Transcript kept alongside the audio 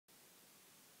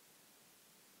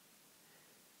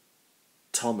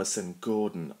Thomas and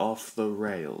Gordon off the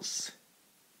rails.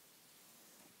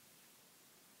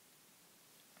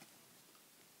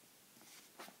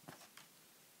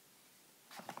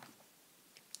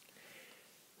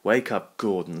 "Wake up,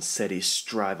 Gordon," said his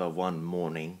driver one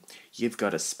morning. "You've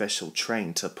got a special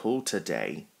train to pull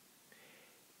today."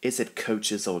 "Is it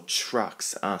coaches or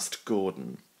trucks?" asked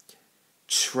Gordon.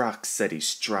 "Trucks," said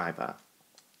his driver.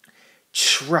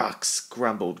 "Trucks,"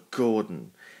 grumbled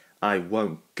Gordon. "I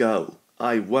won't go.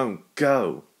 I won't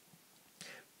go."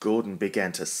 Gordon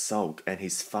began to sulk, and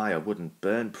his fire wouldn't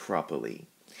burn properly.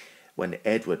 When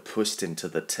Edward pushed him to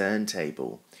the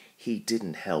turntable, he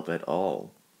didn't help at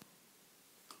all.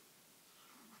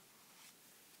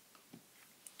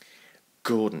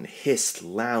 Gordon hissed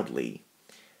loudly,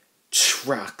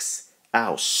 "Trucks!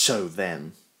 I'll show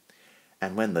them!"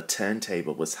 And when the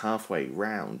turntable was halfway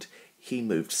round, he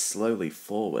moved slowly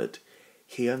forward.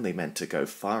 He only meant to go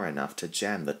far enough to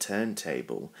jam the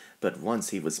turntable, but once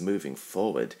he was moving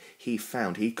forward, he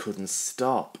found he couldn't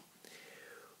stop.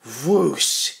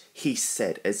 "Whoosh!" he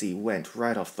said as he went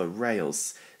right off the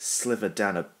rails, slithered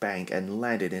down a bank and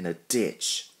landed in a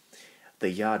ditch. The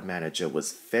yard manager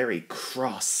was very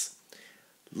cross.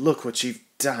 "Look what you've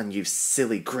done, you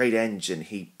silly great engine,"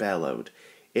 he bellowed.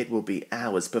 "It will be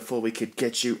hours before we could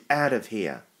get you out of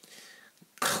here."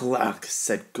 "Cluck,"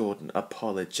 said Gordon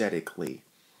apologetically.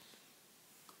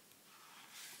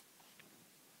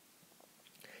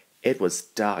 It was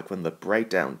dark when the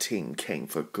breakdown team came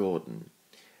for Gordon.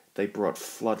 They brought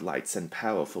floodlights and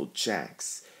powerful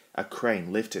jacks. A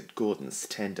crane lifted Gordon's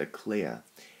tender clear,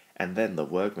 and then the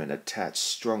workmen attached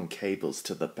strong cables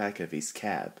to the back of his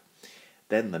cab.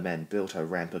 Then the men built a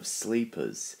ramp of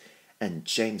sleepers, and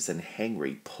James and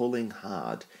Henry, pulling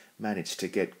hard, managed to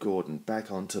get Gordon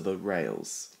back onto the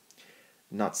rails.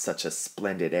 "Not such a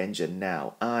splendid engine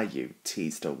now, are you?"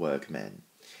 teased a workman.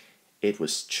 It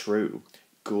was true.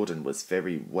 Gordon was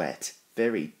very wet,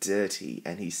 very dirty,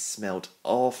 and he smelled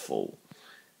awful.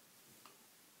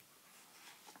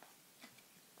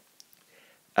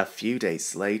 A few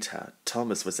days later,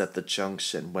 Thomas was at the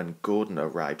junction when Gordon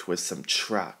arrived with some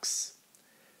trucks.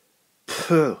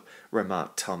 "Pooh,"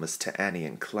 remarked Thomas to Annie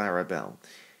and Clarabel.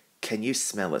 "Can you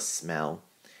smell a smell?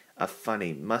 A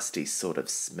funny, musty sort of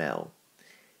smell."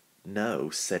 "No,"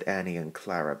 said Annie and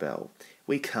Clarabel.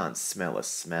 "We can't smell a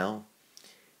smell."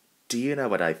 "Do you know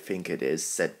what I think it is?"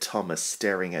 said Thomas,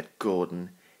 staring at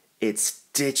Gordon. "It's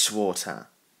ditch water."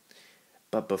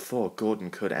 But before Gordon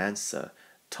could answer,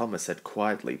 Thomas had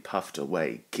quietly puffed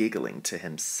away, giggling to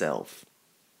himself.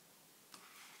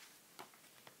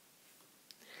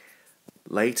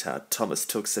 Later, Thomas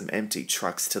took some empty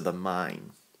trucks to the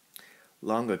mine.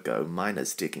 Long ago,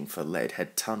 miners digging for lead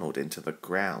had tunneled into the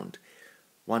ground.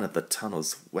 One of the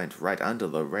tunnels went right under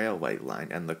the railway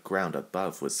line, and the ground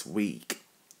above was weak.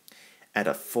 At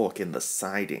a fork in the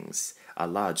sidings, a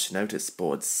large notice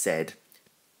board said,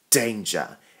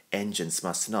 "Danger! Engines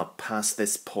must not pass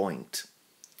this point."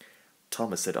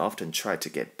 Thomas had often tried to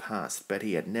get past, but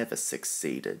he had never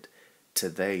succeeded.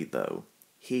 Today, though,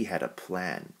 he had a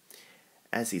plan.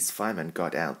 As his fireman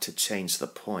got out to change the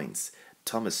points,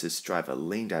 Thomas's driver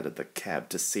leaned out of the cab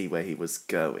to see where he was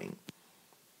going.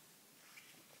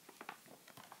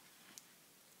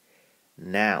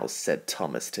 "Now," said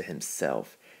Thomas to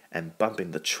himself, and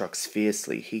bumping the trucks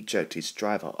fiercely, he jerked his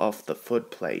driver off the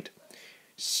footplate.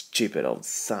 "Stupid old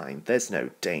sign, there's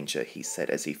no danger," he said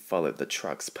as he followed the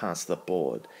trucks past the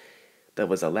board. There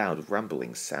was a loud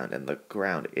rumbling sound, and the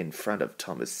ground in front of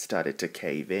Thomas started to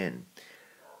cave in.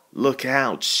 "Look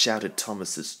out!" shouted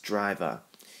Thomas's driver.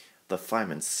 The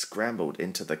fireman scrambled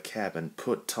into the cab and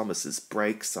put Thomas's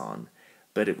brakes on,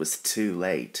 but it was too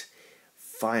late.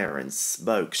 "Fire and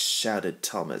smoke!" shouted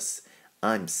Thomas.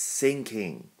 "I'm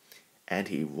sinking!" And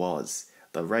he was.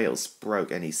 The rails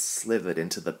broke and he slithered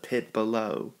into the pit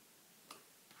below.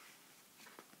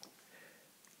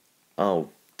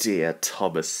 "Oh dear,"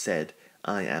 Thomas said,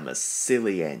 "I am a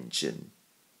silly engine."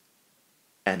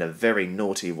 "And a very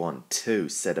naughty one too,"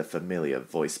 said a familiar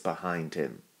voice behind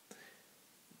him.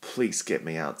 "Please get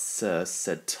me out, sir,"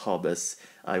 said Thomas.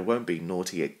 "I won't be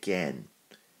naughty again."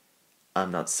 "I'm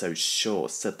not so sure,"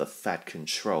 said the fat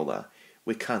controller.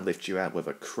 "We can't lift you out with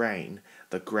a crane.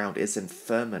 The ground isn't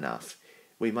firm enough.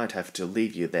 We might have to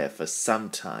leave you there for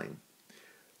some time."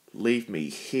 "Leave me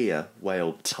here,"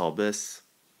 wailed Thomas.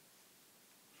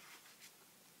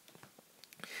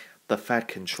 The fat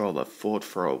controller thought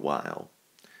for a while.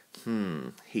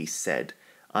 He said,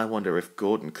 "I wonder if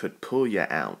Gordon could pull you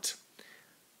out."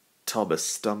 Thomas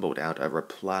stumbled out a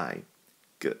reply.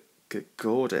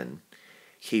 Gordon?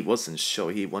 He wasn't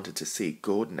sure he wanted to see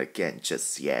Gordon again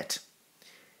just yet.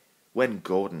 When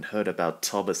Gordon heard about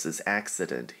Thomas's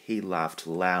accident, he laughed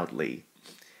loudly.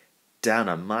 "Down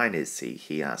a mine, is he?"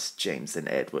 he asked James and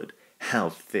Edward. "How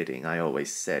fitting! I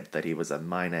always said that he was a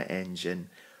miner engine.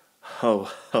 Ho,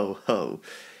 ho, ho!"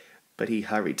 But he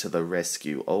hurried to the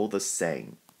rescue all the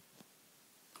same.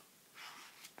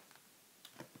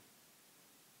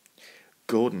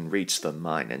 Gordon reached the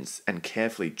mine and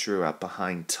carefully drew up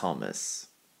behind Thomas.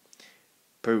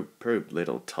 "Poop, poop,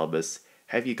 little Thomas.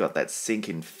 Have you got that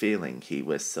sinking feeling?" he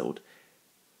whistled.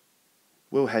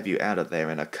 "We'll have you out of there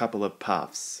in a couple of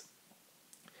puffs."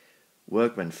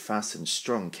 Workmen fastened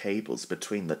strong cables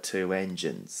between the two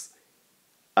engines.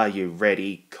 "Are you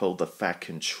ready?" called the fat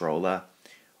controller.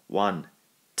 1,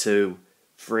 2,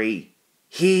 3,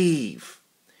 heave!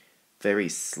 Very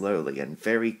slowly and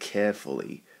very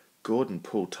carefully, Gordon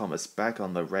pulled Thomas back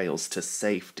on the rails to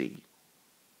safety.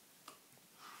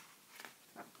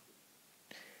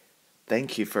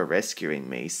 "Thank you for rescuing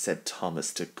me," said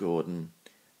Thomas to Gordon.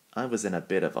 "I was in a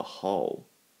bit of a hole."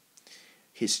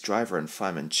 His driver and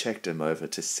fireman checked him over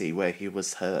to see where he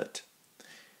was hurt.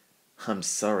 "I'm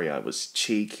sorry I was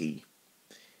cheeky."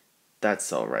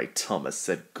 "That's all right, Thomas,"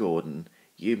 said Gordon.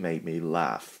 "You made me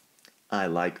laugh. I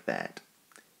like that."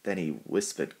 Then he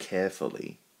whispered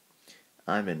carefully,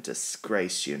 "I'm in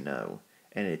disgrace, you know,"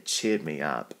 and it cheered me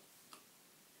up.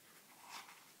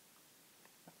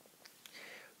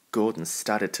 Gordon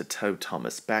started to tow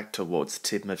Thomas back towards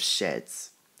Tidmouth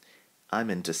Sheds. "I'm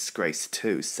in disgrace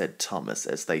too," said Thomas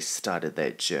as they started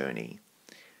their journey.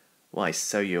 "Why,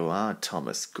 so you are,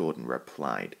 Thomas," Gordon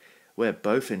replied. "We're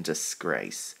both in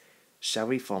disgrace. Shall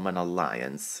we form an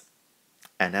alliance?"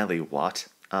 "An ally what?"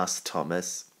 asked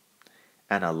Thomas.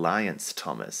 "An alliance,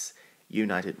 Thomas.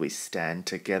 United we stand,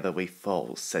 together we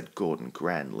fall," said Gordon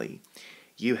grandly.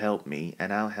 "You help me,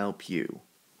 and I'll help you."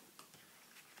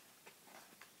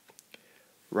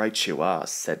 "Right you are,"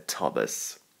 said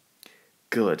Thomas.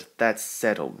 "Good, that's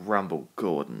settled," rumbled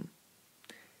Gordon.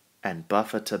 And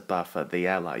buffer to buffer the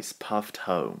allies puffed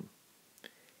home.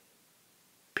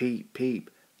 "Peep, peep,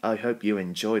 I hope you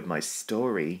enjoyed my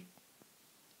story,"